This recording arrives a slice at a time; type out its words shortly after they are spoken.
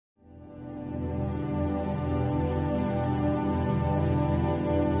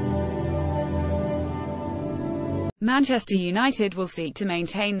Manchester United will seek to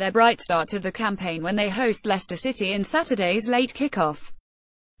maintain their bright start to the campaign when they host Leicester City in Saturday's late kick-off.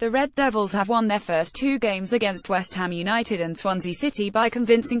 The Red Devils have won their first two games against West Ham United and Swansea City by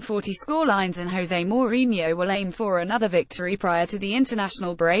convincing 40 scorelines, and Jose Mourinho will aim for another victory prior to the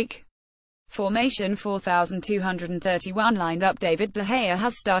international break. Formation 4231 lined up. David De Gea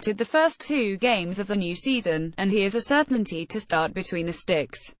has started the first two games of the new season, and he is a certainty to start between the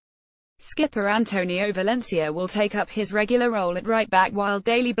sticks. Skipper Antonio Valencia will take up his regular role at right-back, while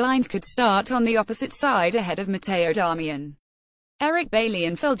Daley Blind could start on the opposite side ahead of Matteo Darmian. Eric Bailly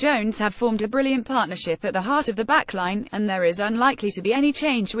and Phil Jones have formed a brilliant partnership at the heart of the backline, and there is unlikely to be any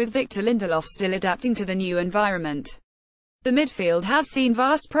change with Victor Lindelof still adapting to the new environment. The midfield has seen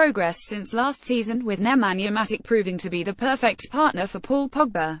vast progress since last season, with Nemanja Matic proving to be the perfect partner for Paul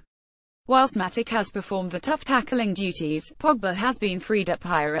Pogba. Whilst Matic has performed the tough tackling duties, Pogba has been freed up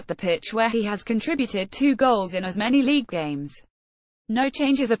higher up the pitch, where he has contributed 2 goals in as many league games. No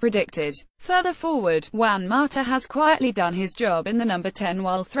changes are predicted. Further forward, Juan Mata has quietly done his job in the number 10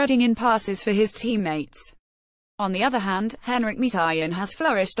 while threading in passes for his teammates. On the other hand, Henrik Mkhitaryan has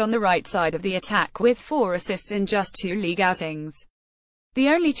flourished on the right side of the attack with 4 assists in just 2 league outings. The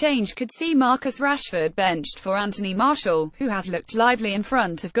only change could see Marcus Rashford benched for Anthony Martial, who has looked lively in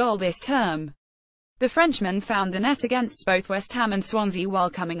front of goal this term. The Frenchman found the net against both West Ham and Swansea while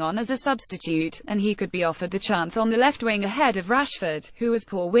coming on as a substitute, and he could be offered the chance on the left wing ahead of Rashford, who was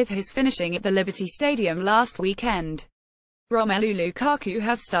poor with his finishing at the Liberty Stadium last weekend. Romelu Lukaku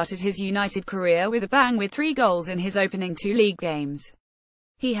has started his United career with a bang with 3 goals in his opening 2 league games.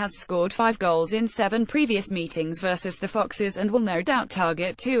 He has scored 5 goals in 7 previous meetings versus the Foxes and will no doubt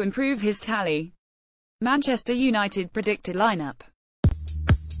target to improve his tally. Manchester United predicted lineup.